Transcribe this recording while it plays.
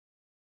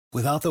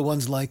Without the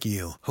ones like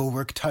you, who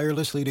work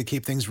tirelessly to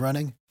keep things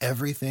running,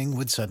 everything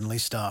would suddenly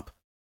stop.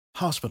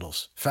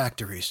 Hospitals,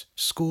 factories,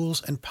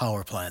 schools, and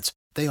power plants,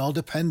 they all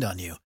depend on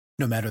you.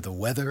 No matter the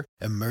weather,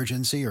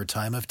 emergency, or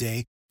time of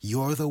day,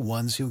 you're the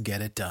ones who get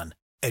it done.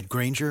 At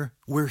Grainger,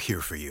 we're here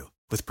for you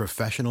with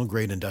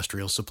professional-grade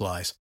industrial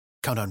supplies.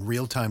 Count on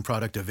real-time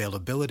product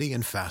availability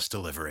and fast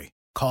delivery.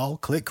 Call,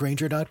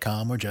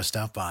 clickgrainger.com, or just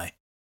stop by.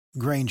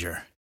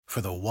 Grainger, for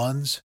the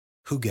ones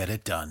who get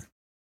it done.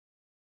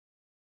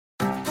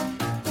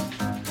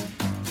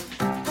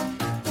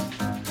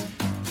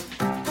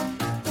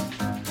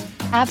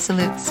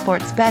 Absolute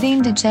sports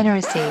betting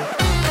degeneracy.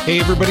 Hey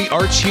everybody,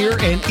 Arch here,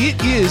 and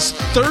it is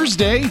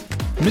Thursday.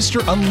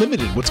 Mr.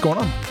 Unlimited, what's going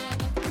on?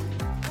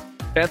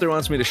 Panther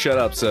wants me to shut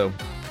up, so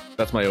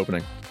that's my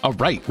opening. All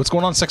right, what's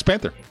going on, Sex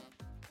Panther?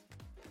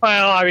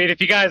 Well, I mean, if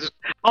you guys,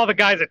 all the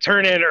guys that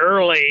turn in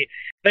early,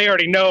 they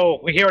already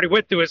know. He already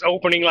went through his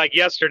opening like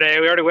yesterday.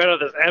 We already went on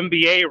this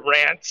NBA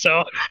rant,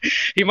 so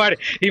he might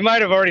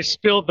have already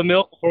spilled the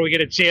milk before we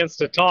get a chance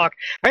to talk.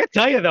 I gotta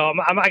tell you though,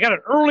 I got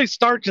an early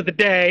start to the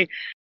day.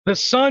 The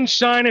sun's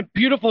shining,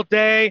 beautiful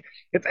day.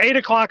 It's 8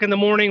 o'clock in the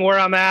morning where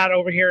I'm at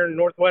over here in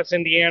Northwest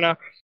Indiana.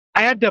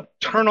 I had to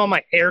turn on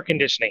my air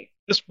conditioning.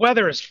 This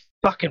weather is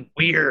fucking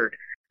weird.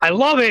 I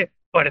love it,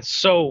 but it's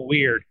so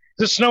weird.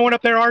 Is it snowing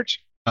up there,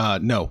 Arch?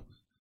 No,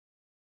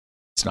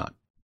 it's not.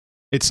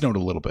 It snowed a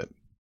little bit.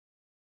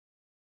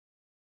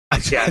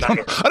 Yeah,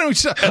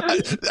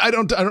 I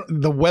don't.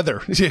 The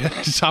weather. Yeah,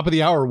 top of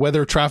the hour,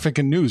 weather, traffic,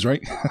 and news.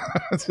 Right.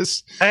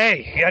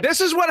 Hey, yeah,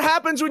 This is what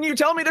happens when you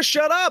tell me to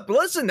shut up.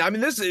 Listen, I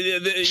mean,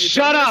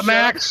 shut up,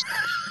 Max.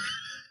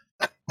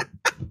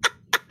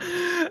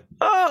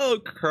 Oh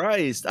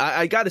Christ!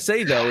 I got to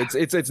say though,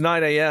 it's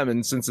 9 a.m.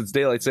 and since it's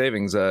daylight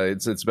savings,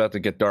 it's about to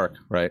get dark,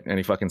 right?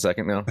 Any fucking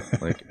second now,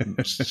 like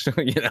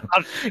you know,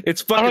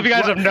 it's fucking. I don't know if you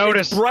guys have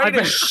noticed. It's bright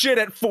as shit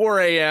at 4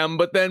 a.m.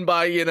 But then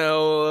by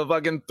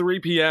fucking 3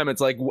 p.m.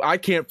 it's like I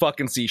can't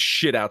fucking see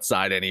shit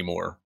outside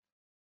anymore.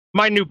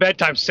 My new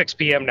bedtime's 6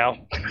 p.m.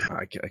 now.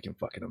 I can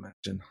fucking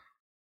imagine.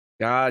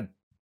 God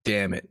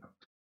damn it.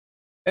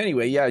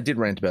 Anyway, yeah, I did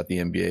rant about the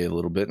NBA a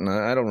little bit, and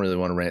I don't really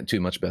want to rant too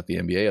much about the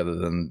NBA other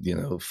than,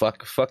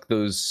 fuck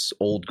those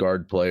old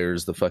guard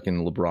players, the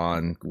fucking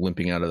LeBron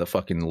limping out of the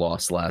fucking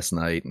loss last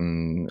night,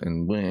 and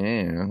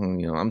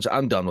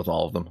I'm done with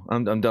all of them.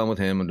 I'm done with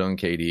him. I'm done with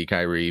KD,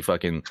 Kyrie,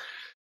 fucking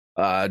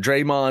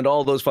Draymond,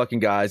 all those fucking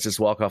guys just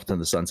walk off to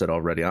the sunset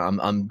already.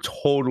 I'm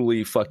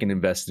totally fucking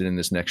invested in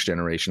this next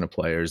generation of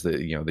players, the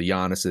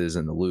Giannis's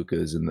and the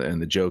Lukas and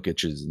the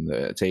Jokic's and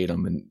the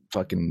Tatum and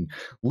fucking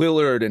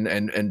Lillard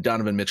and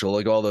Donovan Mitchell,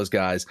 like all those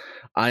guys.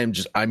 I'm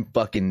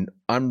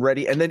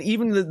ready. And then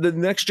even the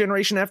next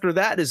generation after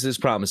that is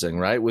promising,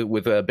 right?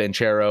 With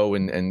Banchero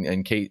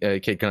and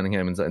Kate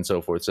Cunningham and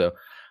so forth. So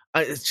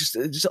it's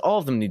just all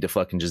of them need to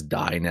fucking just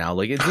die now.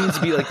 Like it needs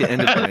to be like the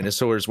end of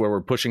dinosaurs where we're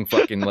pushing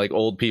fucking like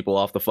old people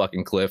off the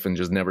fucking cliff and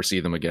just never see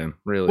them again.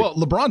 Really? Well,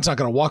 LeBron's not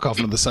going to walk off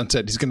into the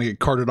sunset. He's going to get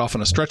carted off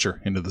on a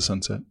stretcher into the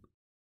sunset.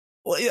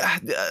 Well, yeah.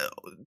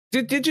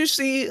 Did you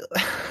see?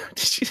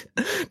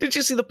 Did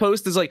you see the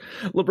post? Is like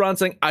LeBron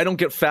saying, "I don't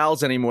get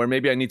fouls anymore.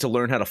 Maybe I need to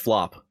learn how to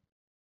flop."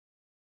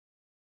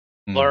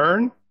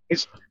 Learn?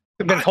 He's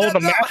been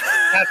holding them.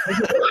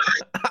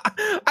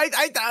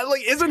 I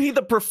like, isn't he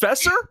the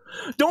professor?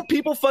 Don't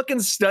people fucking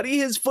study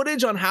his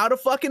footage on how to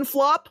fucking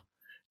flop?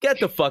 Get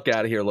the fuck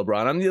out of here,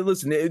 LeBron. I mean,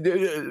 listen,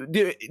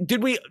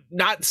 did we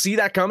not see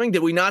that coming?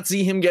 Did we not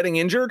see him getting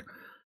injured?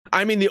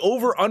 I mean, the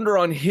over-under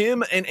on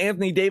him and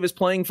Anthony Davis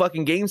playing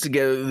fucking games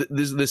together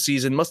this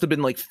season must have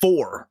been like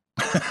 4.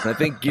 And I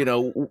think,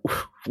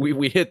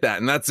 we hit that,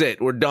 and that's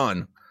it. We're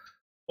done.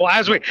 Well,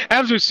 as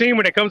we've seen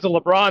when it comes to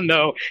LeBron,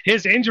 though,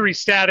 his injury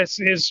status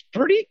is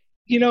pretty,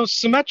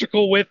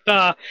 symmetrical with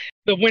the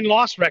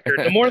win-loss record.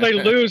 The more they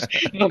lose,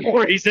 the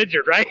more he's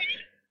injured, right?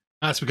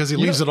 That's because he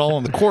leaves it all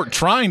on the court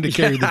trying to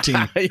carry the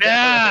team.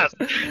 Yeah,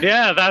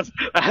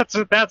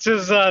 that's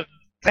his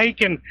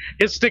taking,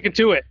 his sticking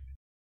to it.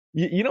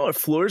 You know what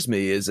floors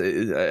me is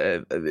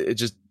it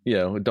just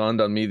it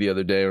dawned on me the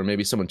other day, or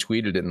maybe someone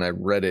tweeted it and I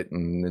read it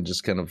and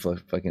just kind of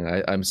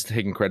fucking I'm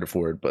taking credit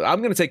for it, but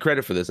I'm going to take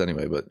credit for this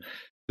anyway. But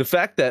the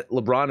fact that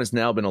LeBron has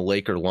now been a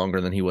Laker longer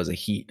than he was a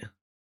Heat.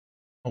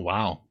 Oh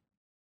wow!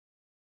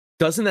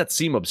 Doesn't that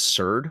seem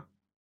absurd?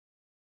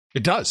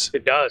 It does.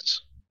 It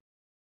does.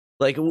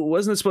 Like,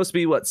 wasn't it supposed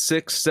to be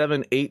 6,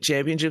 7, 8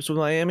 championships with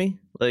Miami?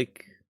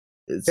 Like,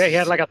 yeah, he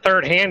had like a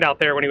third hand out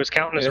there when he was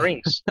counting his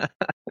rings.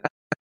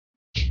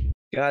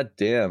 God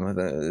damn.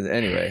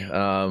 Anyway,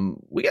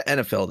 we got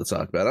NFL to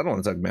talk about. I don't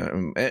want to talk about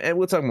and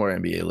we'll talk more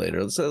NBA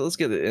later. Let's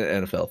get the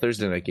NFL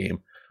Thursday night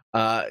game.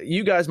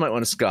 You guys might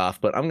want to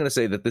scoff, but I'm going to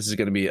say that this is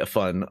going to be a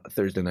fun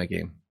Thursday night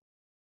game.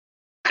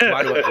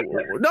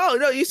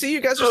 No, you see, you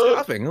guys are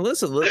scoffing.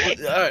 Listen.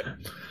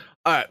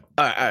 All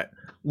right.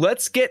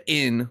 Let's get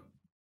in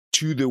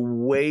to the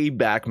way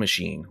back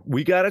machine.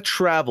 We got to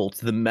travel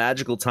to the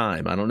magical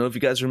time. I don't know if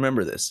you guys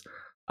remember this.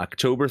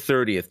 October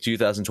 30th,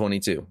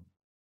 2022.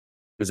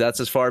 Because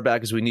that's as far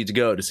back as we need to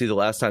go to see the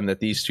last time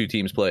that these two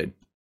teams played.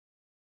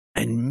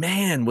 And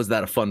man, was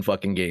that a fun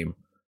fucking game.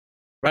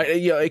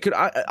 Right? Yeah, it could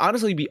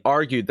honestly be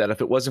argued that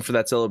if it wasn't for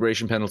that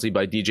celebration penalty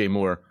by DJ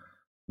Moore,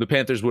 the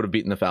Panthers would have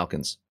beaten the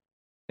Falcons.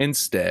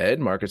 Instead,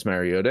 Marcus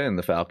Mariota and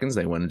the Falcons,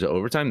 they went into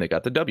overtime. They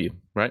got the W,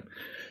 right?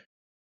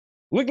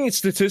 Looking at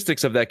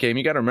statistics of that game,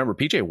 you got to remember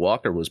PJ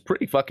Walker was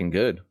pretty fucking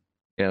good.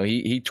 You know,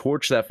 he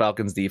torched that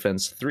Falcons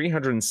defense,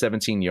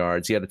 317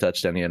 yards. He had a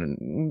touchdown. He had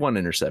one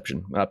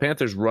interception.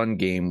 Panthers run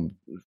game,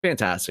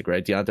 fantastic,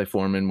 right? Deontay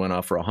Foreman went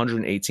off for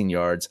 118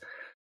 yards.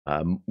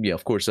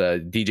 Of course,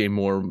 DJ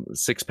Moore,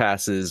 6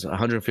 passes,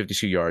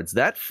 152 yards.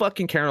 That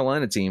fucking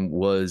Carolina team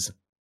was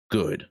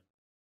good.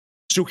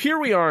 So here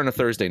we are on a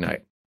Thursday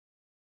night,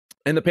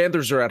 and the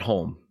Panthers are at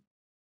home,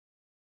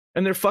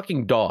 and they're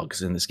fucking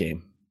dogs in this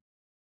game.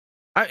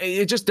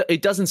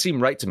 It doesn't seem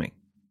right to me.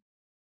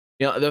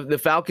 You know, the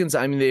Falcons,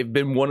 I mean, they've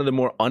been one of the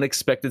more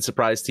unexpected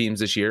surprise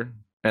teams this year,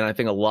 and I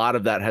think a lot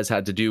of that has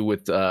had to do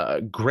with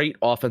great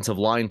offensive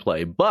line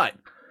play, but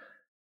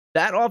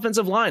that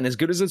offensive line, as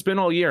good as it's been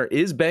all year,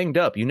 is banged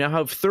up. You now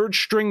have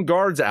third-string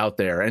guards out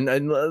there.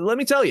 And let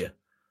me tell you,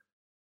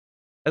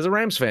 as a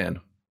Rams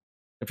fan,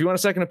 if you want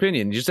a second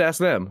opinion, you just ask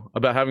them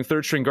about having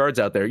third-string guards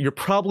out there. You're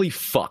probably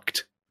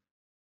fucked.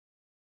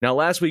 Now,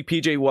 last week,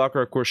 P.J.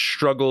 Walker, of course,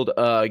 struggled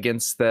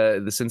against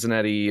the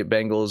Cincinnati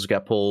Bengals,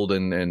 got pulled,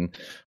 and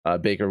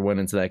Baker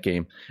went into that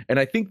game. And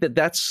I think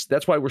that's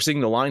why we're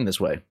seeing the line this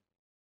way.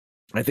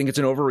 I think it's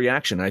an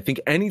overreaction. I think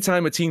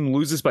anytime a team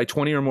loses by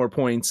 20 or more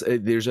points,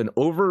 there's an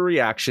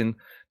overreaction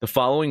the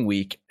following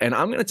week, and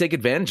I'm going to take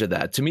advantage of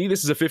that. To me,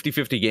 this is a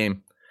 50-50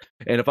 game,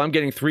 and if I'm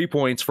getting 3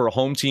 points for a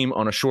home team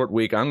on a short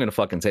week, I'm going to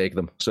fucking take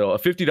them. So a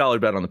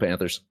 $50 bet on the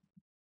Panthers.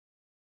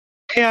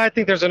 Yeah, I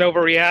think there's an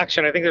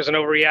overreaction. I think there's an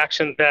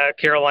overreaction that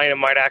Carolina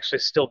might actually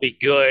still be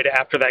good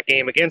after that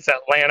game against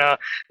Atlanta.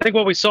 I think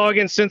what we saw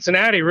against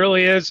Cincinnati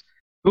really is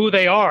who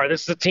they are.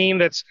 This is a team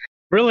that's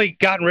really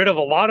gotten rid of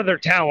a lot of their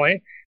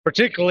talent,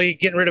 particularly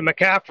getting rid of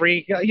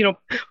McCaffrey. You know,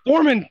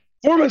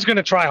 Foreman's going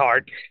to try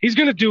hard. He's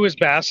going to do his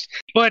best,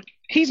 but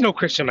he's no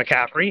Christian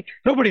McCaffrey.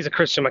 Nobody's a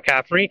Christian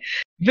McCaffrey.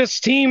 This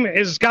team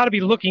has got to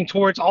be looking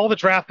towards all the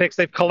draft picks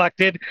they've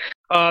collected,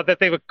 that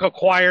they've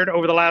acquired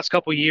over the last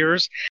couple of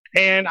years.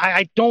 And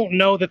I don't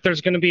know that there's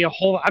going to be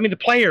the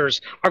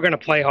players are going to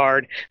play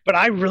hard, but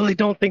I really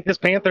don't think this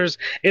Panthers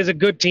is a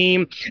good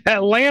team.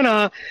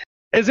 Atlanta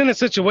is in a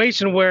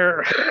situation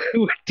where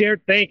who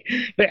dare think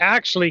they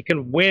actually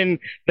can win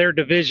their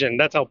division.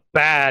 That's how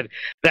bad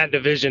that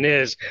division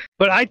is.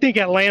 But I think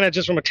Atlanta,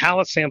 just from a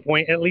talent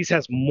standpoint, at least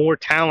has more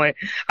talent.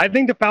 I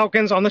think the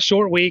Falcons on the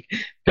short week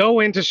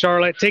go into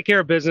Charlotte, take care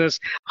of business.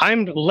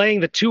 I'm laying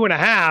the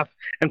 2.5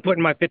 and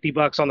putting my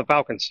 $50 on the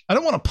Falcons. I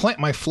don't want to plant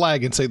my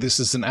flag and say this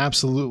is an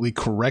absolutely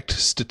correct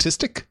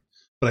statistic,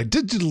 but I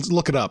did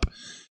look it up.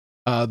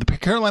 The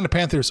Carolina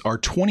Panthers are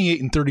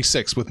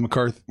 28-36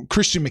 with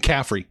Christian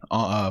McCaffrey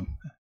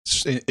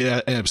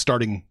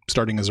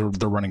starting as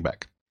their running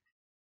back.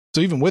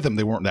 So even with him,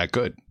 they weren't that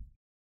good.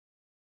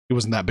 It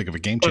wasn't that big of a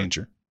game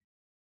changer.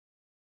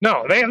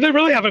 No, they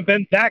really haven't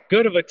been that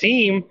good of a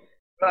team.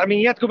 I mean,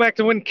 you have to go back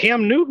to when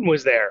Cam Newton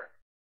was there,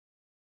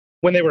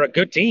 when they were a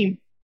good team.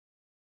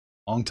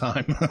 Long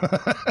time.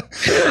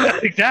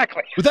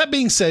 Exactly. With that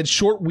being said,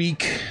 short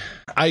week,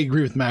 I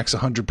agree with Max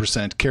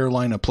 100%.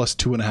 Carolina plus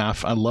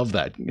 2.5. I love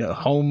that.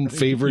 Home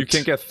favorite. You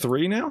can't get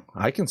 3 now?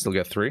 I can still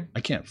get 3.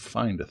 I can't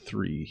find a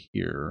 3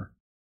 here.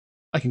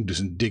 I can do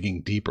some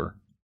digging deeper.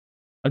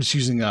 I'm just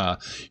using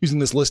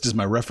this list as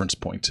my reference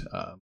point.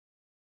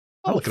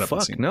 I'll look it up.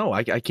 Fuck. No,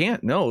 I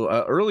can't. No,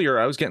 earlier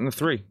I was getting the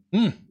 3.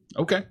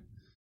 Okay.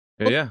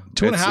 Yeah,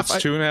 2.5. It's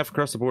 2.5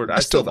 across the board.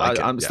 I'm still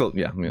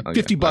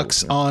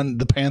 $50 on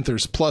the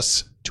Panthers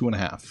plus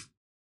 2.5.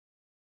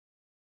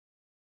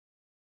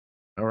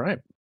 All right.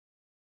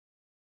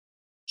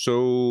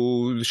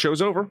 So the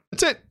show's over.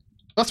 That's it.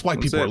 That's why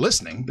people are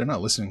listening. They're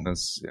not listening.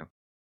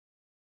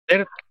 They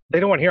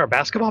don't want to hear our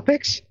basketball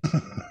picks.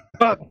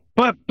 but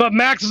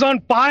Max is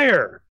on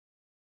fire.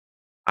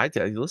 I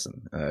tell you,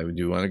 listen. Do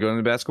you want to go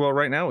into basketball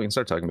right now? We can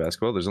start talking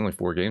basketball. There's only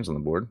 4 games on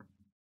the board.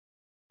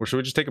 Or should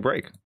we just take a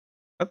break?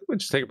 I think we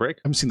just take a break.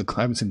 I haven't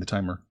seen the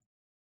timer.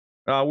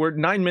 We're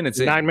 9 minutes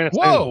in. 9 minutes.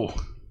 Whoa!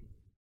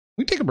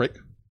 We can take a break.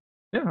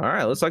 Yeah, all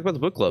right. Let's talk about the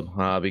book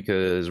club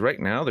because right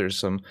now there's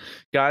some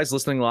guys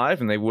listening live,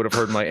 and they would have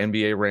heard my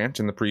NBA rant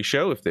in the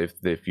pre-show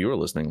if you were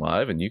listening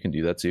live, and you can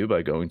do that too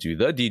by going to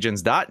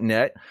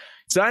thedgens.net.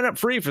 Sign up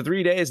free for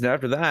 3 days, and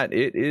after that,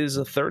 it is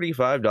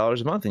 $35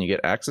 a month, and you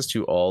get access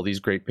to all these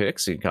great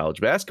picks in college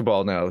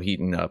basketball now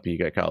heating up. You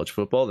got college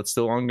football that's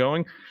still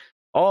ongoing.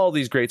 All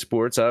these great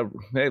sports.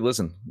 Hey,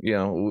 listen,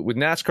 with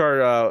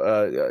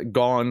NASCAR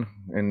gone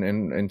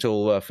and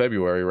until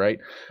February, right?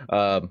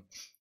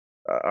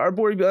 Our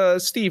boy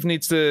Steve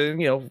needs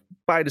to,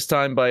 bide his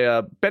time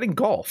by betting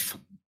golf.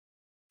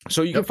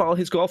 So you can follow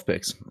his golf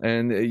picks,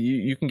 and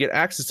you can get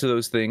access to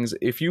those things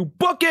if you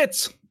book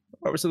it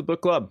over to the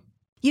book club.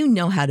 You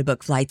know how to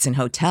book flights and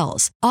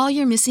hotels. All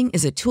you're missing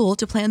is a tool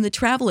to plan the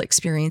travel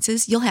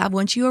experiences you'll have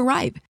once you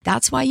arrive.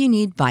 That's why you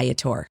need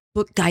Viator.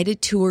 Book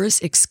guided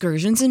tours,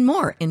 excursions, and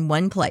more in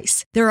one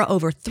place. There are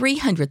over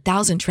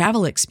 300,000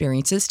 travel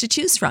experiences to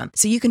choose from,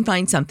 so you can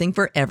find something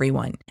for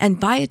everyone. And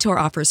Viator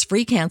offers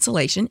free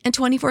cancellation and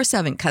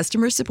 24/7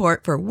 customer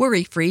support for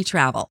worry-free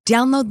travel.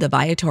 Download the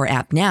Viator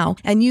app now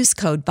and use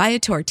code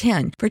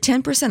Viator10 for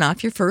 10%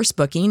 off your first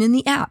booking in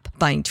the app.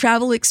 Find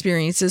travel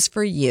experiences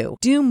for you.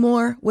 Do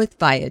more with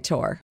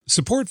Viator.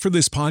 Support for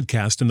this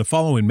podcast and the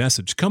following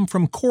message come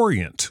from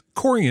Corient.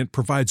 Corient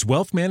provides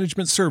wealth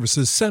management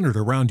services centered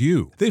around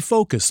you. They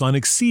focus on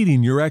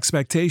exceeding your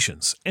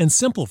expectations and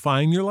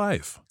simplifying your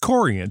life.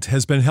 Corient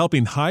has been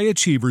helping high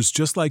achievers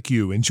just like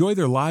you enjoy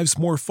their lives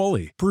more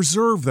fully,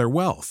 preserve their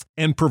wealth,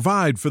 and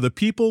provide for the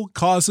people,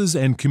 causes,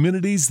 and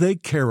communities they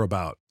care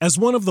about. As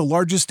one of the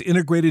largest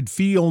integrated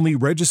fee-only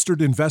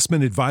registered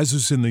investment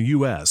advisors in the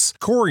U.S.,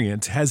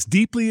 Corient has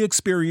deeply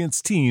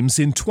experienced teams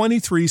in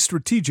 23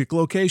 strategic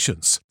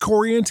locations.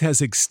 Corient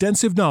has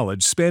extensive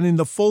knowledge spanning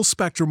the full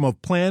spectrum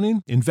of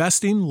planning,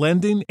 investing,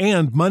 lending,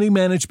 and money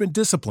management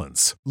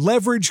disciplines.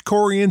 Leverage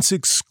Corient's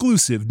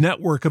exclusive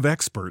network of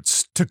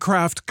experts to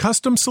craft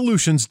custom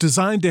solutions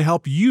designed to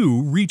help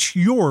you reach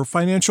your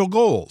financial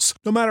goals,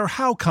 no matter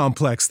how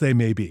complex they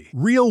may be.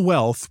 Real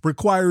wealth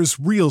requires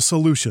real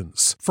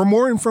solutions. For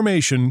more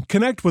information,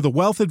 connect with a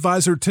wealth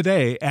advisor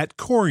today at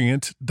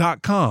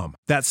Corient.com.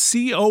 That's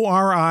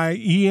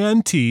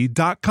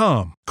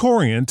Corient.com.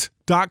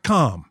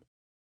 Corient.com.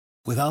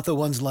 Without the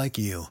ones like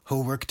you,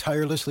 who work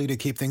tirelessly to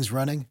keep things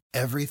running,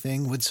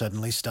 everything would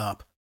suddenly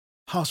stop.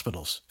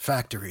 Hospitals,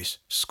 factories,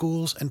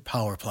 schools, and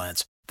power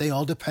plants, they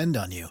all depend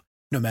on you.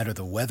 No matter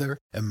the weather,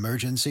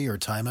 emergency, or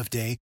time of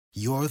day,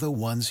 you're the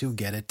ones who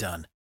get it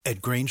done.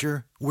 At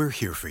Grainger, we're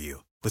here for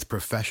you with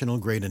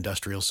professional-grade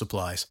industrial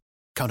supplies.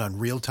 Count on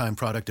real-time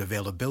product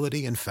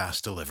availability and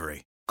fast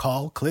delivery.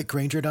 Call, click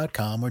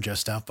Grainger.com, or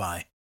just stop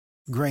by.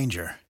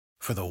 Grainger,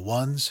 for the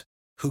ones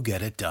who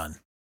get it done.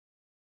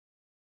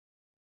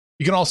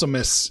 You can also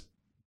miss,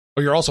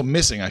 or you're also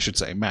missing, I should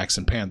say, Max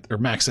and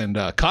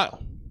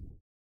Kyle.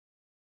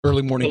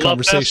 Early morning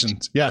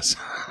conversations. Yes.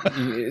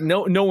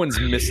 No one's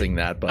missing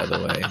that, by the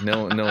way.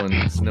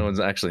 No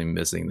one's actually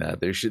missing that.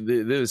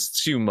 There's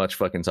too much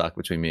fucking talk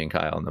between me and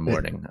Kyle in the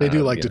morning. They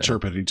do like to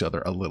chirp at each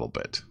other a little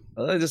bit.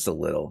 Just a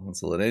little.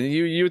 It's a little. And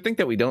you would think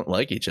that we don't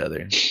like each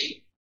other.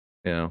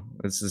 You know,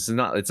 it's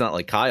not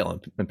like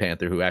Kyle and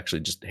Panther who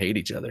actually just hate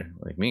each other.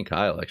 Like me and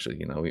Kyle actually,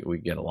 you know, we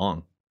get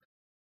along.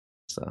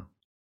 So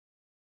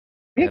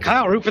me and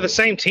Kyle root for the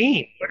same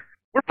team.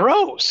 We're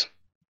bros.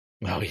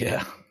 Oh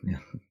yeah.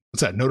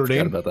 What's that? Notre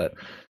Dame? About that.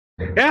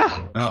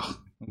 Yeah. Oh,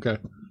 okay.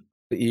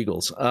 The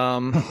Eagles.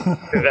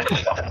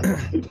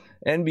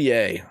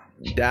 NBA.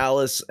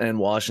 Dallas and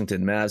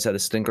Washington. Mavs had a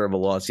stinker of a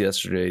loss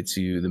yesterday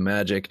to the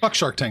Magic. Fuck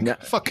Shark Tank.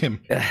 Fuck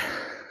him.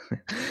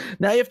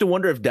 Now you have to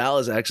wonder if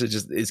Dallas actually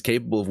just is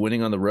capable of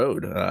winning on the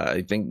road.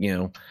 I think, you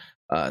know,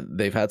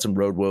 they've had some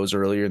road woes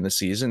earlier in the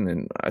season,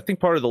 and I think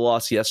part of the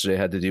loss yesterday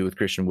had to do with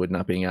Christian Wood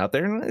not being out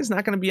there, and he's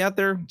not going to be out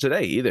there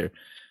today either.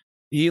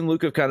 He and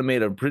Luka have kind of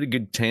made a pretty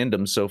good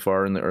tandem so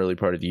far in the early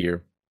part of the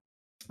year.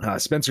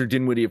 Spencer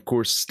Dinwiddie, of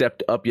course,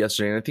 stepped up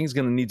yesterday, and I think he's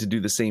going to need to do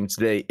the same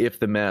today if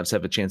the Mavs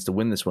have a chance to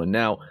win this one.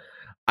 Now,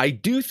 I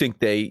do think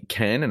they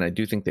can, and I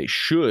do think they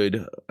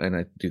should, and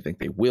I do think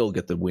they will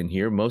get the win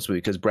here, mostly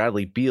because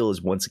Bradley Beal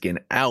is once again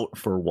out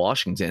for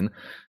Washington.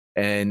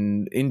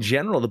 And in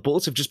general, the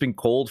Bullets have just been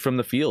cold from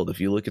the field.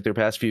 If you look at their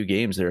past few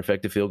games, their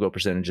effective field goal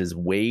percentage is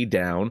way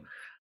down.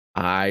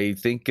 I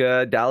think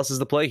Dallas is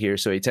the play here.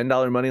 So a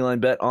 $10 money line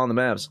bet on the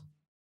Mavs.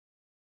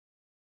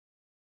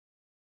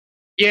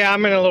 Yeah,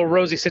 I'm in a little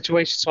rosy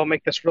situation, so I'll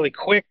make this really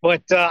quick.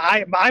 But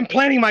I'm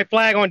planting my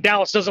flag on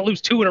Dallas doesn't lose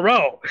 2 in a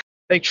row.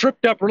 They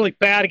tripped up really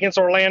bad against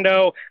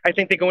Orlando. I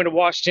think they go into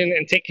Washington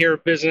and take care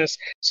of business.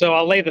 So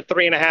I'll lay the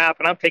 3.5,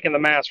 and I'm taking the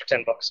Mavs for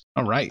 $10.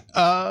 All right.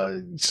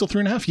 Still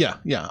 3.5?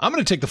 Yeah. I'm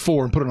going to take the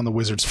 4 and put it on the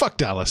Wizards. Fuck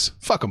Dallas.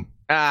 Fuck them.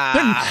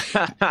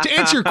 To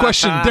answer your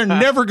question, they're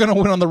never going to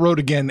win on the road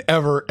again,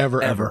 ever.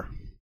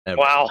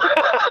 Wow.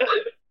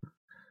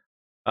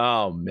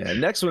 Oh, man.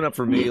 Next one up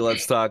for me,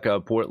 let's talk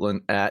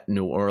Portland at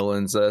New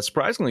Orleans.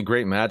 Surprisingly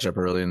great matchup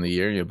early in the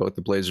year. You know, both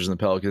the Blazers and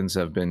the Pelicans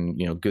have been,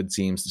 you know, good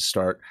teams to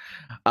start.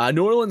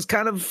 New Orleans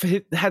kind of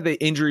had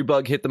the injury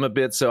bug hit them a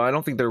bit, so I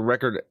don't think their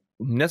record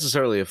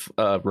necessarily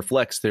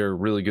reflects their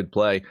really good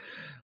play.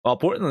 While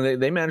Portland,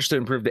 they managed to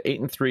improve to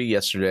 8-3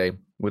 yesterday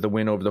with a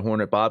win over the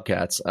Hornet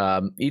Bobcats.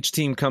 Each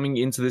team coming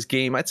into this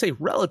game, I'd say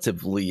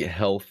relatively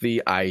healthy,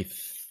 I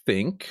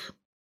think.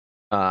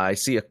 I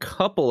see a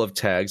couple of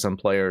tags on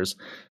players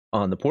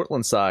on the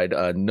Portland side.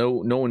 No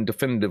one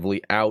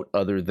definitively out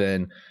other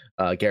than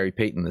Gary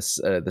Payton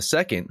the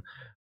second.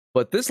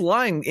 But this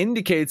line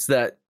indicates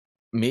that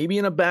maybe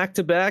in a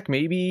back-to-back,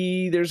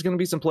 maybe there's going to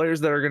be some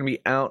players that are going to be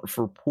out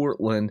for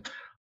Portland.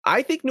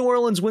 I think New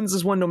Orleans wins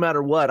this one no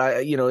matter what.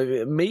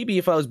 Maybe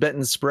if I was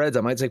betting spreads,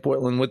 I might take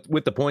Portland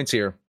with the points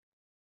here.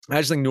 I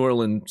just think New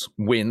Orleans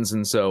wins,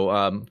 and so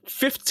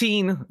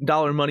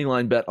 $15 money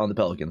line bet on the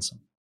Pelicans.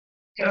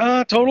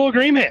 Total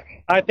agreement.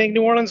 I think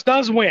New Orleans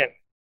does win.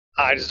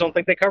 I just don't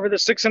think they cover the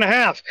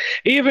 6.5.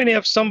 Even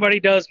if somebody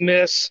does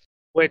miss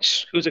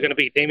which who's it going to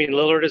be? Damian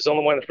Lillard is the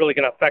only one that's really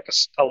going to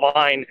affect a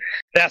line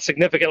that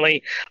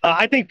significantly.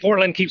 I think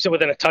Portland keeps it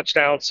within a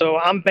touchdown, so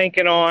I'm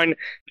banking on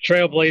the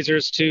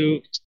Trailblazers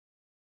to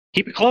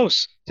keep it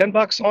close.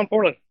 $10 on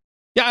Portland.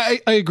 Yeah,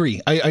 I agree.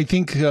 I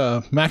think,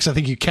 Max, I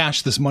think you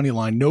cash this money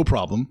line, no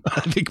problem.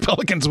 I think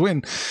Pelicans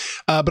win.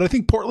 But I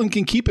think Portland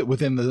can keep it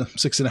within the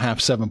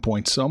 6.5, 7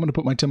 points. So I'm going to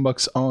put my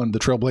 $10 on the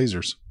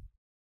Trailblazers.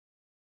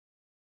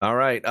 All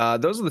right.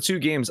 Those are the two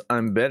games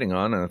I'm betting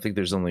on. And I think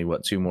there's only,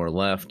 two more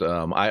left.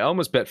 I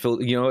almost bet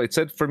it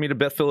said for me to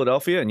bet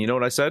Philadelphia. And you know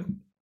what I said?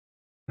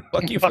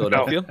 Fuck you,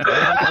 Philadelphia. No.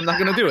 I'm not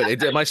going to do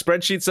it. My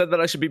spreadsheet said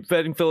that I should be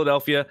betting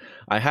Philadelphia.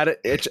 I had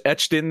it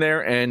etched in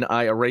there and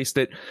I erased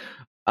it.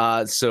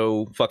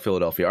 So fuck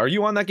Philadelphia. Are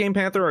you on that game,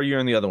 Panther, or are you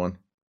on the other one?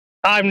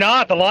 I'm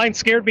not. The line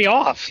scared me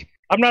off.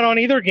 I'm not on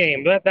either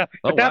game. That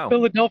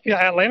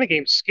Philadelphia-Atlanta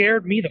game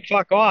scared me the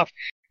fuck off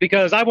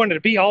because I wanted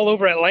to be all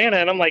over Atlanta,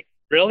 and I'm like,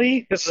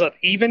 really? This is an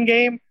even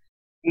game?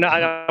 No,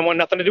 I want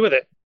nothing to do with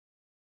it.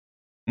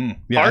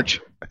 Yeah,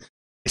 Arch?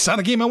 It's not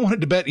a game I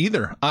wanted to bet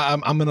either.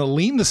 I'm going to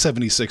lean the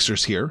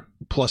 76ers here,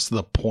 plus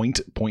the point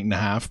and a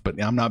half,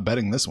 but I'm not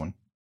betting this one.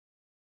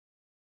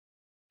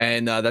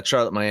 And that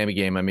Charlotte-Miami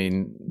game, I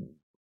mean,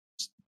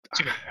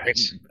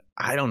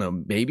 I don't know,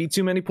 maybe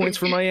too many points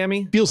for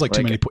Miami. Feels like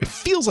too many points. It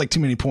feels like too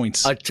many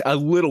points. A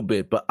little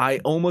bit, but I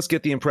almost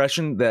get the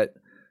impression that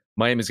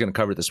Miami's going to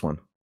cover this one.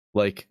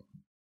 Like,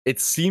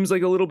 it seems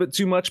like a little bit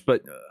too much,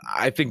 but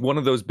I think one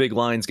of those big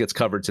lines gets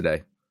covered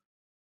today.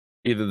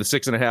 Either the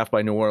 6.5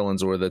 by New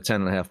Orleans or the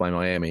 10.5 by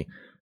Miami.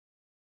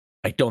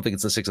 I don't think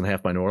it's the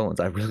 6.5 by New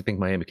Orleans. I really think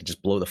Miami can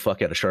just blow the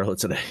fuck out of Charlotte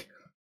today.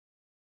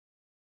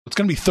 It's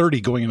going to be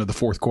 30 going into the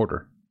fourth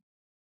quarter.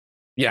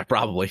 Yeah,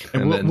 probably.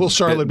 And will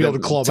Charlotte be able to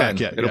claw 10. back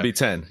yet? It'll be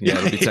 10. Yeah,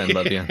 it'll be 10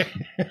 by the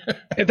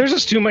end. There's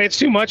just too much. It's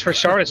too much for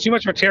Charlotte. It's too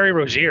much for Terry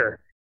Rozier.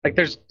 Like,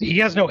 he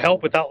has no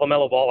help without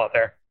LaMelo Ball out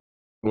there.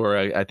 Or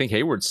I think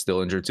Hayward's still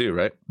injured too,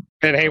 right?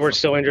 And Hayward's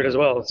still injured as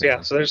well.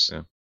 So there's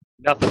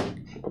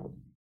nothing.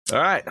 All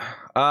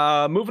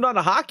right. Moving on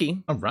to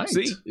hockey. All right.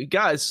 See,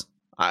 guys,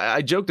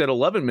 I joked at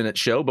 11-minute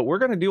show, but we're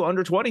going to do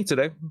under 20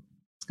 today.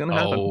 It's going to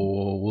happen.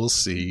 Oh, we'll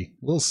see.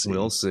 We'll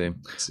see.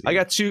 I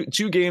got two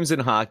games in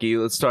hockey.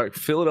 Let's start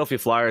Philadelphia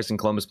Flyers and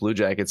Columbus Blue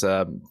Jackets.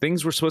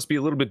 Things were supposed to be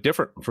a little bit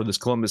different for this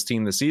Columbus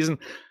team this season.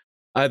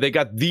 They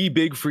got the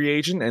big free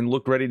agent and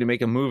looked ready to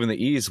make a move in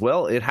the East.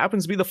 Well, it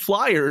happens to be the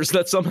Flyers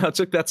that somehow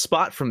took that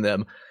spot from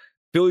them.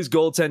 Philly's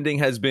goaltending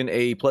has been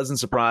a pleasant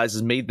surprise,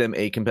 has made them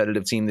a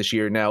competitive team this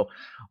year. Now,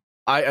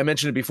 I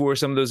mentioned it before,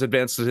 some of those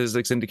advanced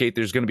statistics indicate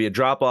there's going to be a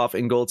drop-off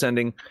in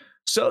goaltending.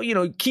 So,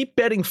 keep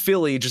betting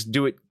Philly, just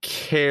do it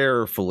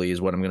carefully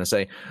is what I'm going to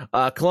say.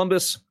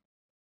 Columbus,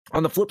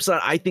 on the flip side,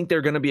 I think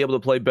they're going to be able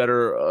to play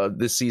better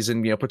this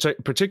season,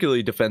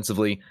 particularly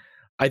defensively.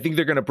 I think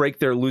they're going to break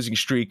their losing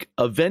streak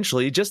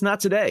eventually, just not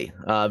today.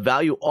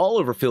 Value all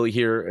over Philly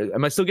here.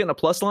 Am I still getting a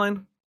plus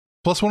line?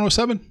 Plus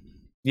 107.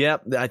 Yeah,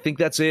 I think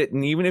that's it.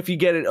 And even if you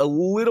get it a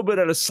little bit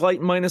at a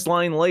slight minus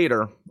line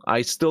later,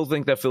 I still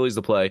think that Philly's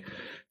the play.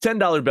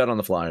 $10 bet on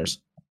the Flyers.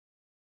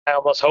 I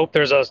almost hope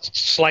there's a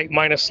slight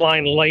minus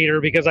line later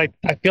because I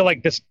feel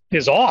like this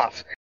is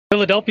off.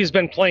 Philadelphia's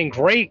been playing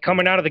great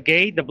coming out of the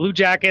gate. The Blue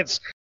Jackets,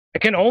 I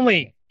can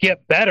only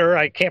get better.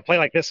 I can't play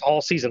like this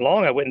all season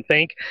long, I wouldn't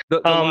think.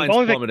 The line's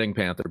plummeting,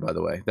 Panther, by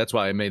the way. That's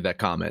why I made that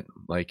comment.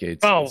 Like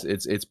it's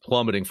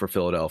plummeting for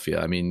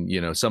Philadelphia. I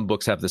mean, some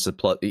books have this at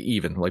plus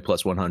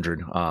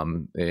 100.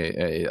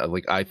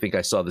 Like I think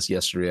I saw this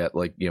yesterday at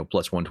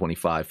plus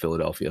 125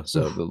 Philadelphia.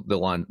 So the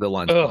line's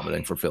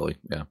plummeting for Philly.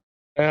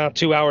 Yeah.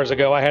 2 hours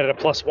ago I had it at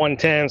plus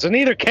 110. So in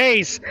either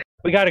case,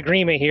 we got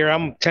agreement here.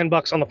 I'm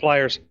 $10 on the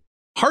Flyers.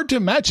 Hard to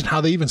imagine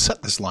how they even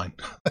set this line.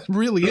 It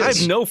really is. I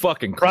have no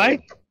fucking clue.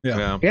 Right?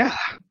 Yeah.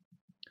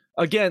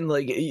 Again,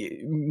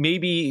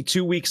 maybe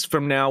 2 weeks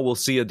from now, we'll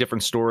see a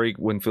different story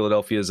when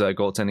Philadelphia's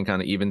goaltending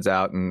kind of evens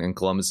out and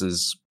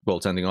Columbus's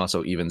goaltending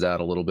also evens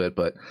out a little bit.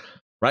 But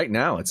right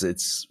now,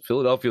 it's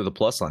Philadelphia with a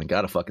plus line.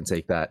 Got to fucking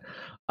take that.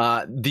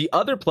 The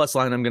other plus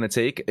line I'm going to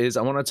take is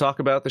I want to talk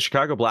about the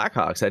Chicago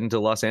Blackhawks heading to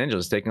Los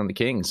Angeles, taking on the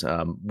Kings.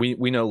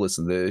 We know,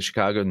 listen, the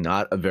Chicago,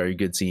 not a very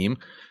good team.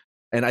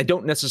 And I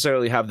don't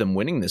necessarily have them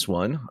winning this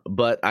one,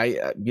 but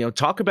I,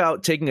 talk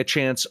about taking a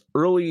chance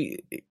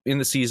early in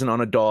the season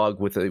on a dog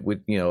with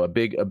a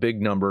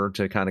big number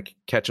to kind of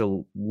catch a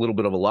little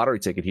bit of a lottery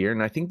ticket here.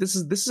 And I think this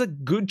is a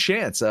good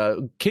chance.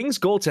 Kings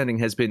goaltending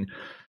has been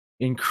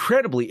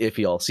incredibly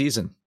iffy all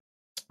season.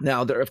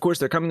 Now, they're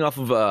coming off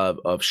of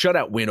a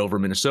shutout win over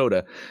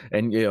Minnesota,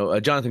 and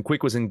Jonathan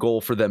Quick was in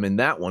goal for them in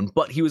that one,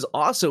 but he was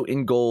also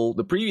in goal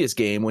the previous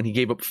game when he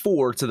gave up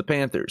 4 to the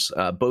Panthers.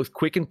 Both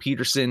Quick and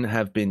Peterson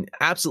have been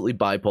absolutely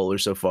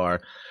bipolar so far,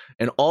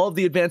 and all of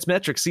the advanced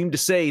metrics seem to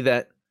say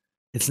that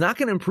it's not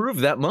going to improve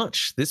that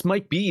much. This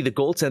might be the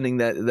goaltending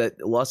that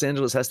Los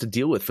Angeles has to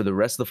deal with for the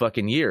rest of the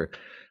fucking year.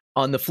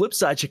 On the flip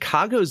side,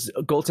 Chicago's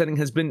goaltending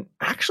has been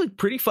actually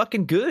pretty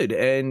fucking good.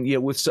 And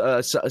with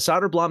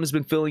Soderblom has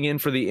been filling in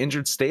for the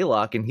injured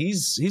Stalock, and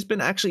he's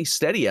been actually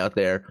steady out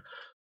there.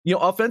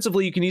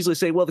 offensively, you can easily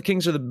say, well, the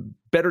Kings are the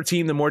better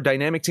team, the more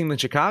dynamic team than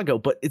Chicago,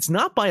 but it's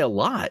not by a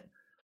lot.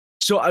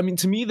 So, I mean,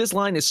 to me, this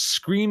line is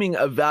screaming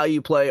a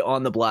value play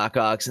on the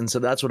Blackhawks, and so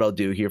that's what I'll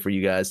do here for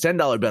you guys.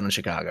 $10 bet on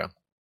Chicago.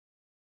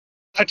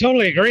 I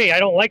totally agree. I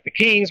don't like the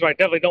Kings, but I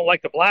definitely don't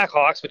like the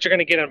Blackhawks, but you're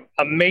going to get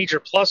a major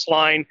plus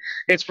line.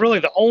 It's really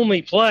the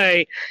only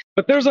play,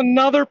 but there's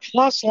another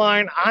plus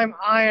line I'm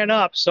eyeing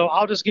up, so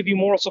I'll just give you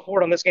moral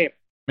support on this game.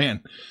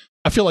 Man,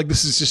 I feel like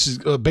this is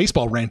just a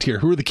baseball rant here.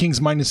 Who are the Kings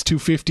minus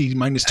 250,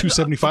 minus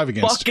 275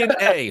 against?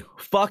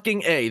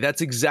 Fucking A.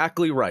 That's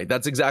exactly right.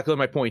 That's exactly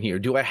my point here.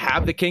 Do I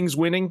have the Kings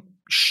winning?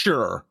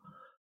 Sure.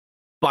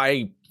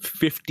 By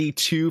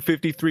 52,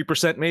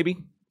 53% maybe,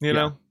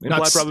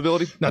 implied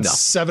probability? Not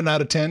 7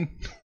 out of 10?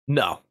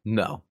 No.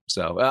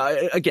 So,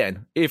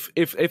 again, if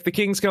the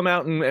Kings come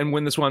out and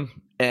win this one,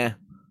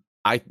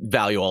 I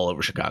value all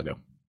over Chicago.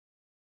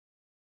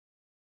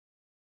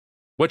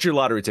 What's your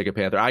lottery ticket,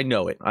 Panther? I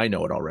know it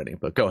already,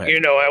 but go ahead. You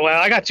know it. Well,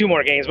 I got two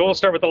more games, but we'll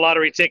start with the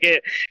lottery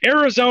ticket.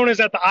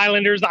 Arizona's at the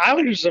Islanders. The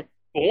Islanders are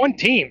one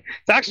team.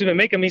 It's actually been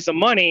making me some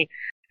money,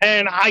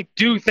 and I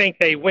do think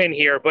they win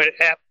here, but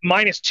at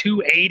minus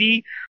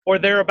 280 or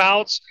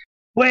thereabouts,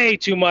 way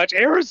too much.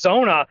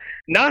 Arizona,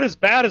 not as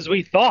bad as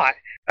we thought.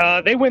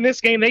 They win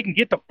this game, they can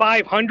get to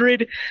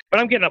 500, but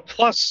I'm getting a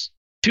plus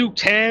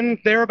 210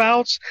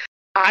 thereabouts.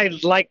 I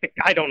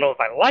don't know if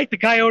I like the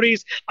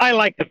Coyotes. I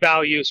like the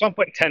value, so I'm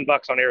putting $10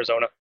 on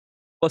Arizona.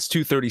 Plus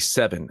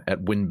 237 at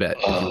WinBet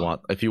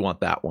if you want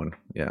that one.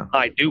 Yeah,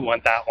 I do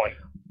want that one.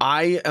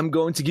 I am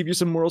going to give you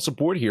some moral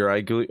support here.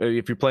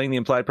 If you're playing the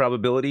implied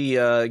probability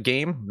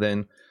game,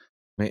 then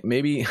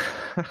maybe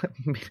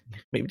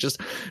just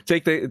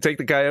take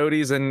the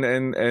Coyotes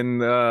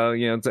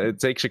and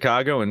take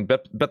Chicago and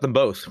bet them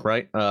both.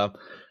 Right? I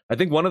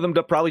think one of them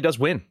probably does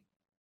win.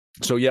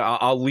 So yeah,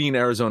 I'll lean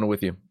Arizona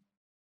with you.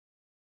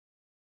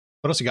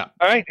 What else you got?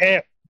 All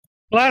right.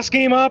 Last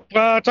game up,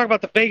 talk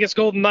about the Vegas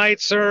Golden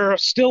Knights are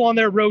still on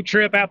their road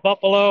trip at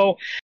Buffalo.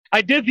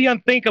 I did the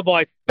unthinkable.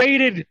 I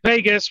faded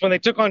Vegas when they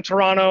took on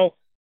Toronto.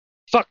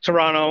 Fuck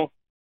Toronto.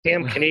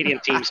 Damn Canadian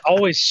teams.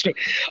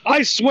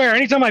 I swear,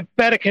 anytime I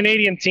bet a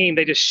Canadian team,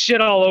 they just shit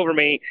all over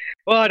me.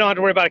 Well, I don't have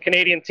to worry about a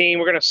Canadian team.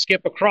 We're going to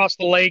skip across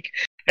the lake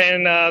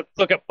and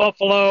look at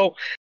Buffalo.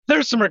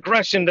 There's some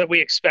regression that we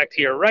expect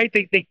here, right?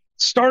 They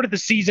started the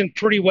season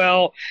pretty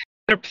well.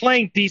 They're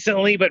playing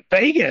decently, but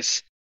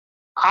Vegas,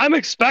 I'm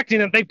expecting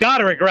that they've got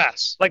to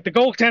regress. Like, the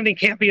goaltending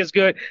can't be as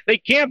good. They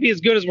can't be as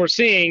good as we're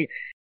seeing.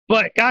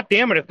 But God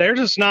damn it, if they're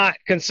just not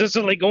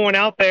consistently going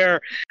out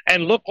there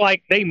and look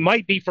like they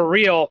might be for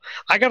real,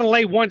 I got to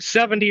lay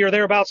 170 or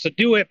thereabouts to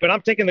do it. But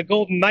I'm taking the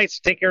Golden Knights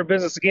to take care of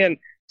business again.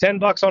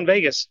 $10 on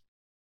Vegas.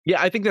 Yeah,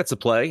 I think that's a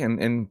play.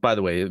 And by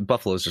the way,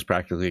 Buffalo is just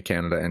practically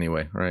Canada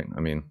anyway, right? I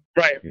mean,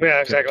 right?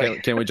 Yeah, exactly.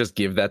 Can we just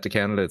give that to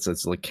Canada?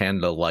 It's like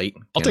Canada light.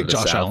 I'll take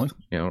Josh Allen.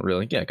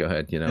 Really? Yeah, go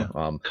ahead.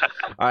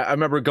 I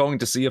remember going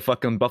to see a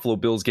fucking Buffalo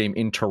Bills game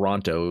in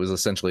Toronto. It was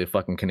essentially a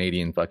fucking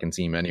Canadian fucking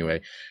team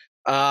anyway.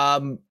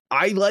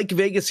 I like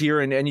Vegas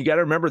here, and you got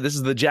to remember, this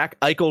is the Jack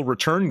Eichel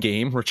return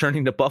game,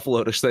 returning to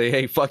Buffalo to say,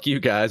 hey, fuck you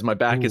guys, my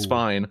back is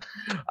fine.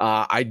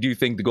 I do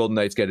think the Golden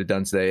Knights get it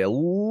done today. A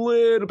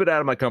little bit out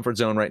of my comfort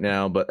zone right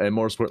now, but a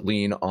more sport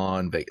lean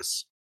on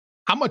Vegas.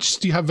 How much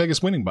do you have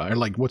Vegas winning by? Or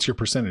like, what's your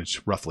percentage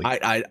roughly?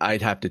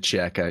 I'd have to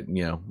check.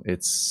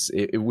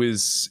 It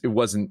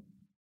wasn't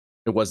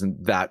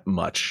that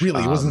much.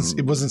 Really,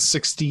 it wasn't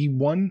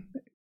 61.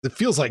 It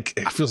feels like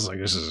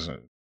this is a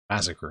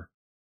massacre.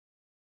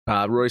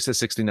 Roy says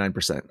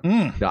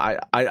 69%.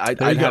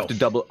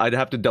 I'd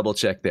have to double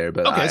check there,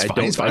 but okay, I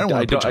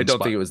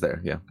don't think it was there.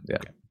 Yeah.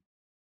 Okay.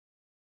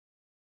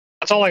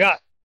 That's all I got.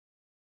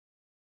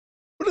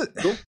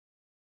 Cool.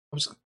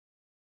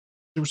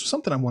 There was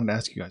something I wanted to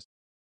ask you guys.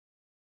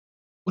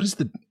 What is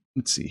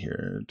let's see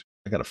here.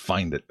 I got to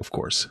find it, of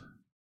course.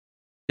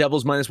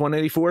 Devils minus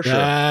 184? Sure.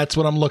 That's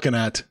what I'm looking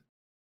at.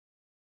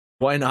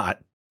 Why not?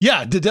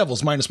 Yeah, the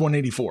Devils minus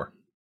 184.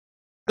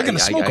 They're going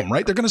to smoke them,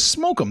 right? They're going to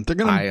smoke them. They're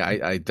going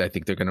to. I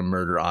think they're going to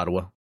murder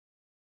Ottawa.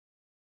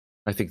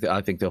 I think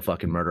they'll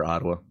fucking murder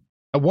Ottawa.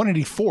 At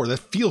 184, that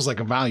feels like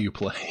a value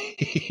play.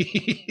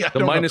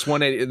 The minus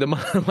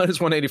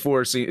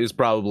 184 is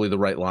probably the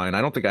right line.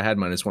 I don't think I had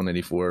minus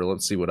 184.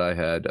 Let's see what I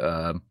had.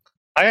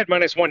 I had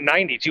minus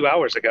 190 2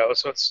 hours ago,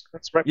 so it's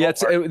right. Yeah,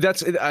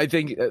 I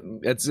think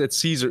it's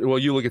Caesar. Well,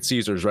 you look at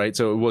Caesars, right?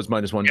 So it was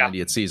minus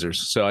 190 at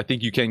Caesars. So I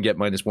think you can get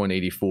minus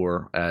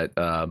 184 at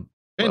the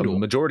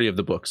majority of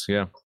the books.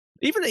 Yeah,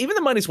 even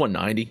the minus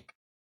 190.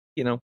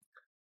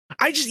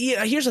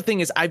 Here's the thing: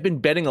 is I've been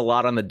betting a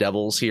lot on the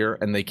Devils here,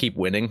 and they keep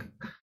winning.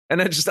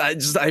 And I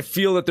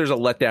feel that there's a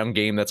letdown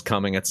game that's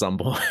coming at some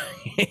point.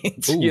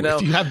 If you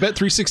have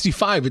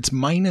Bet365, it's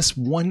minus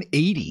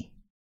 180.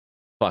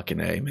 Fucking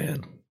A,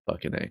 man.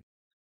 Fucking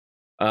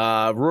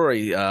A.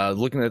 Rory,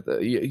 looking at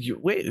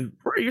wait,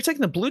 Rory, you're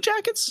taking the Blue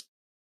Jackets?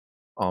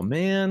 Oh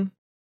man,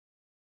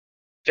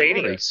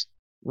 fading us.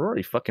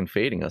 Rory fucking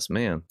fading us,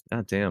 man.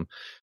 God damn.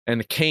 And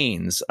the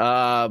Canes,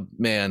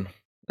 man,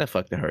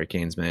 fuck the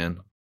Hurricanes, man.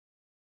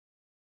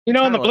 You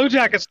know, and the Blue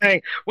Jackets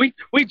saying we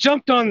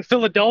jumped on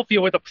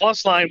Philadelphia with a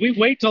plus line. We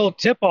wait till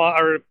tip off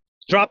or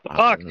drop the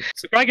puck. We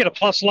probably get a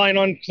plus line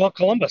on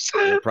Columbus.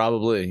 Yeah,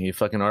 probably. You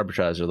fucking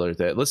arbitrager alert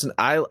there. Listen,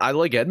 I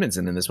like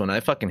Edmonton in this one.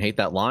 I fucking hate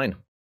that line.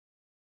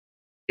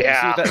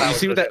 Yeah. You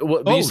see what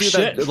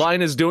that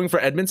line is doing for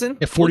Edmonton?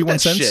 Yeah, 41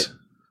 cents. Shit.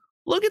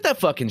 Look at that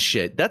fucking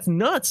shit. That's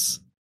nuts.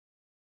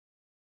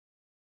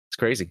 It's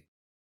crazy.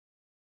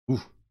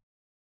 Ooh.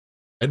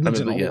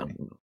 Edmonton. I think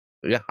Edmonton.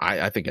 Yeah,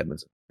 I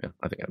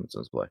think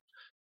Edmonton's play.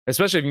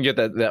 Especially if you can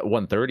get that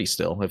 130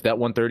 still. If that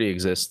 130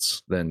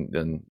 exists,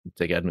 then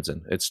take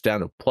Edmonton. It's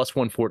down to plus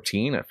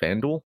 114 at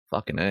FanDuel.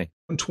 Fucking A.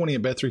 120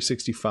 at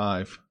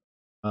Bet365.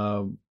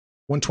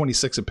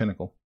 126 at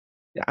Pinnacle.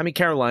 Yeah, I mean,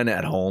 Carolina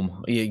at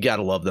home. You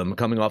gotta love them.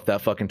 Coming off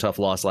that fucking tough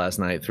loss last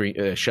night,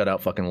 shutout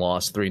fucking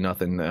loss,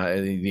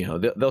 3-0. You know,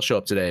 they'll show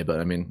up today,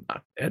 but I mean,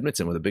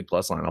 Edmonton with a big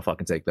plus line. I'll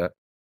fucking take that.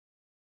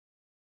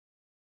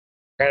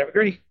 Kind of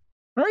agree.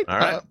 All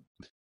right.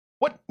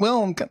 What?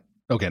 Well,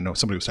 okay, no,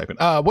 somebody was typing.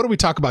 What did we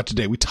talk about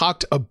today? We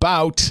talked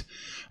about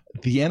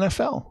the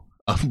NFL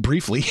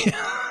briefly.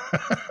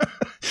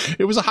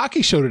 It was a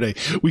hockey show today.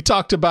 We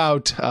talked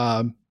about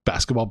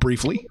basketball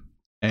briefly.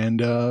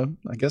 And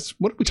I guess,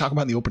 what did we talk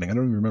about in the opening? I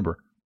don't even remember.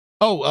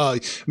 Oh,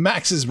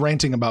 Max is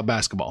ranting about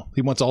basketball.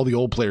 He wants all the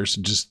old players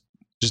to just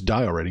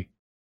die already.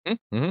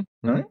 Mm-hmm.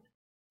 All right.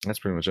 That's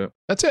pretty much it.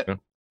 That's it.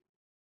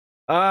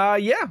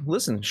 Yeah.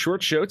 Listen,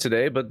 short show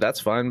today, but that's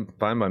fine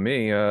by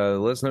me.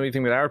 Let us know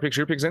anything about our picks,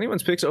 your picks,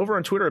 anyone's picks over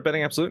on Twitter at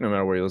Betting Absolute. No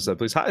matter where you listen,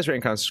 please highest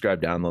rate, comment,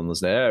 subscribe, download, and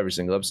listen to every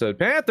single episode.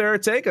 Panther,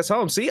 take us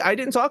home. See, I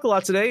didn't talk a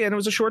lot today, and it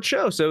was a short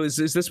show. So is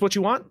this what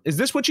you want? Is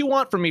this what you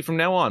want from me from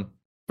now on?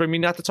 For me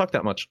not to talk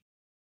that much?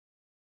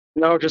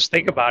 No, just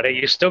think about it.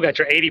 You still got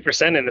your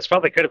 80% in. This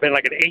probably could have been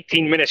like an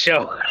 18-minute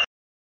show.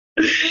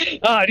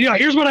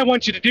 Here's what I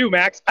want you to do,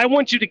 Max. I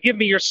want you to give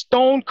me your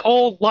stone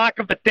cold lock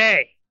of the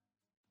day.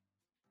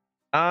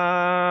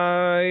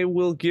 I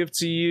will give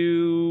to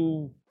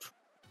you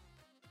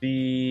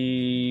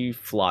the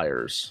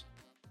Flyers.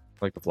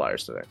 Like the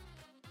Flyers today.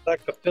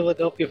 Like the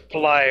Philadelphia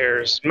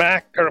Flyers. Max.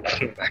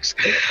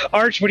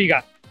 Arch, what do you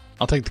got?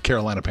 I'll take the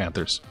Carolina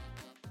Panthers.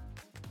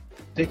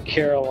 Did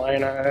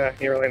Carolina.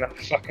 You're really not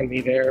fucking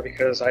me there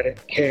because I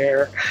didn't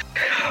care.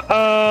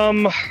 I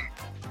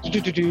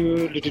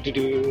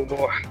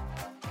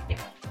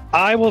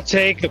will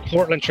take the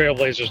Portland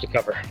Trailblazers to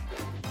cover.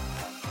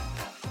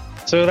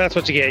 So that's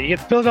what you get. You get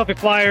the Philadelphia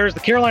Flyers,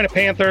 the Carolina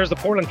Panthers, the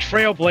Portland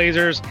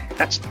Trailblazers.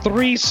 That's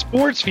 3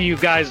 sports for you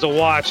guys to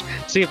watch.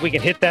 See if we can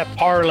hit that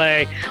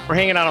parlay. We're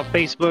hanging out on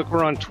Facebook.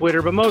 We're on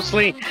Twitter. But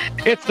mostly,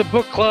 it's the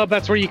book club.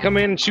 That's where you come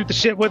in and shoot the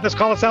shit with us.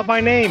 Call us out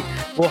by name.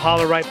 We'll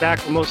holler right back.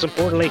 But most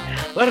importantly,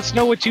 let us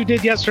know what you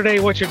did yesterday,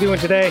 what you're doing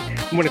today.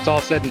 And when it's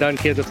all said and done,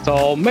 kids, it's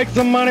all make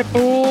some money,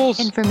 fools.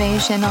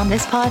 Information on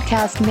this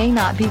podcast may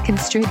not be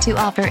construed to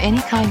offer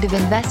any kind of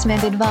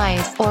investment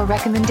advice or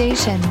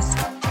recommendations.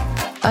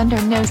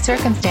 Under no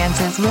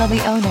circumstances will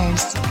the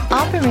owners,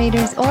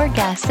 operators, or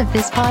guests of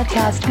this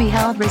podcast be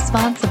held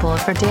responsible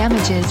for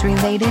damages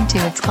related to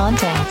its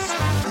contents.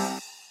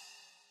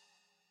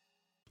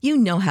 You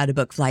know how to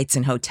book flights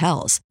and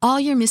hotels. All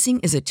you're missing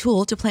is a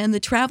tool to plan the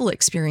travel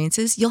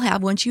experiences you'll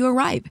have once you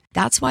arrive.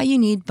 That's why you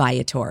need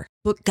Viator.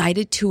 Book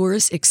guided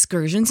tours,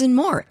 excursions, and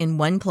more in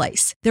one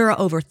place. There are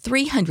over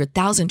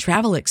 300,000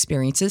 travel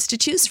experiences to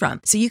choose from,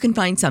 so you can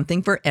find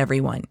something for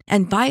everyone.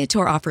 And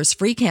Viator offers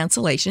free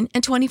cancellation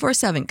and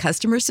 24/7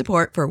 customer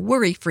support for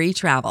worry-free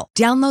travel.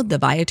 Download the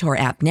Viator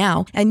app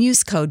now and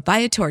use code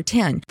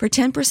Viator10 for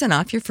 10%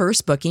 off your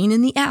first booking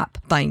in the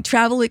app. Find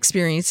travel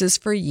experiences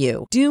for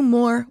you. Do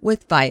more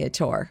with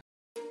Viator.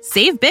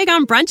 Save big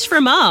on brunch for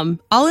mom,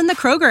 all in the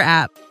Kroger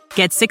app.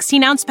 Get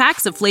 16-ounce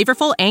packs of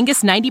flavorful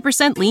Angus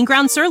 90% lean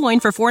ground sirloin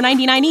for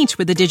 $4.99 each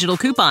with a digital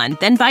coupon.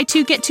 Then buy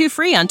 2, get 2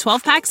 free on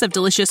 12 packs of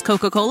delicious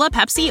Coca-Cola,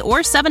 Pepsi, or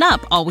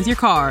 7-Up, all with your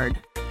card.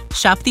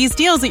 Shop these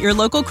deals at your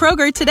local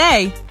Kroger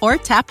today, or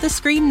tap the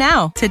screen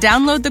now to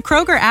download the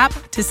Kroger app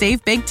to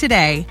save big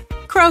today.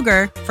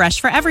 Kroger, fresh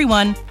for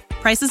everyone.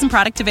 Prices and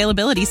product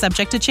availability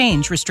subject to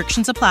change.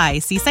 Restrictions apply.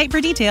 See site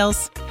for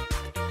details.